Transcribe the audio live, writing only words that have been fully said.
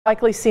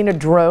Likely seen a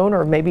drone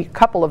or maybe a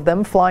couple of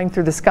them flying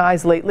through the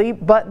skies lately,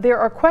 but there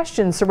are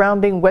questions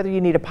surrounding whether you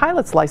need a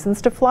pilot's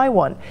license to fly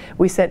one.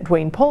 We sent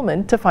Dwayne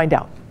Pullman to find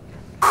out.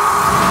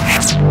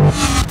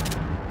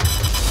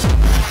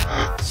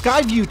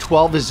 SKYVIEW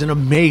 12 is an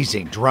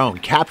amazing drone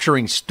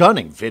capturing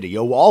stunning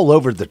video all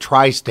over the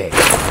tri-state.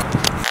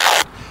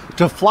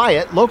 To fly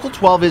it, Local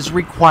 12 is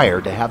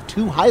required to have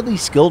two highly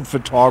skilled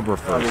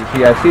photographers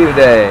CIC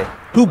today,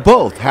 who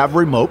both have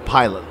remote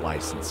pilot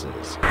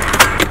licenses.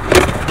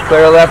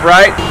 Clear left,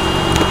 right,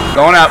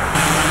 going up.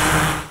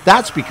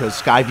 That's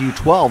because SKYVIEW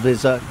 12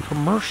 is a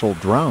commercial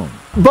drone.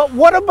 But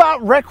what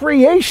about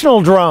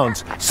recreational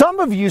drones?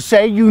 Some of you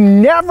say you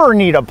never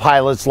need a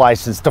pilot's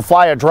license to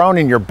fly a drone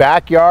in your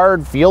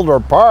backyard, field, or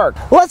park.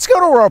 Let's go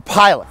to our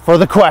pilot for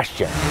the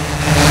question.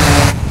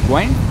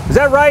 Dwayne? Is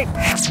that right?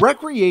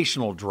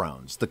 Recreational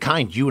drones, the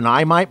kind you and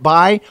I might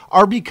buy,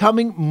 are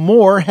becoming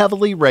more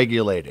heavily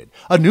regulated.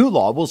 A new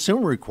law will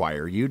soon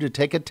require you to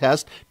take a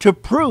test to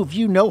prove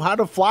you know how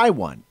to fly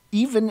one,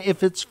 even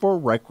if it's for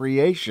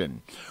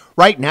recreation.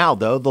 Right now,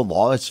 though, the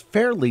law is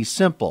fairly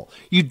simple.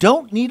 You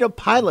don't need a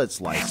pilot's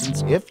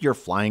license if you're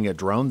flying a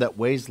drone that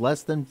weighs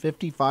less than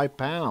 55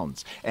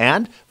 pounds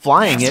and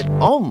flying it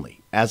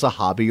only as a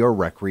hobby or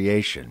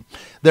recreation.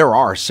 There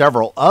are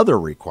several other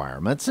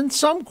requirements and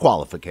some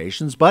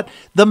qualifications, but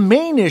the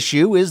main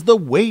issue is the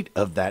weight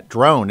of that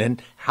drone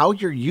and how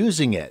you're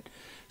using it.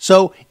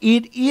 So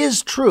it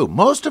is true,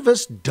 most of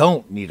us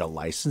don't need a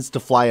license to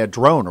fly a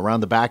drone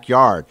around the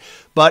backyard.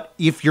 But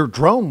if your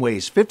drone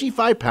weighs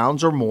 55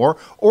 pounds or more,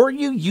 or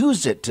you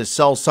use it to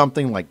sell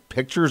something like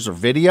pictures or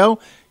video,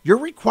 you're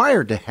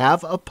required to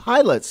have a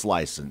pilot's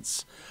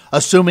license.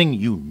 Assuming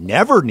you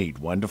never need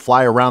one to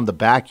fly around the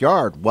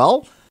backyard,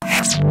 well,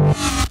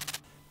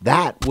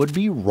 that would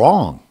be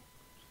wrong.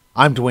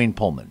 I'm Dwayne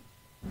Pullman.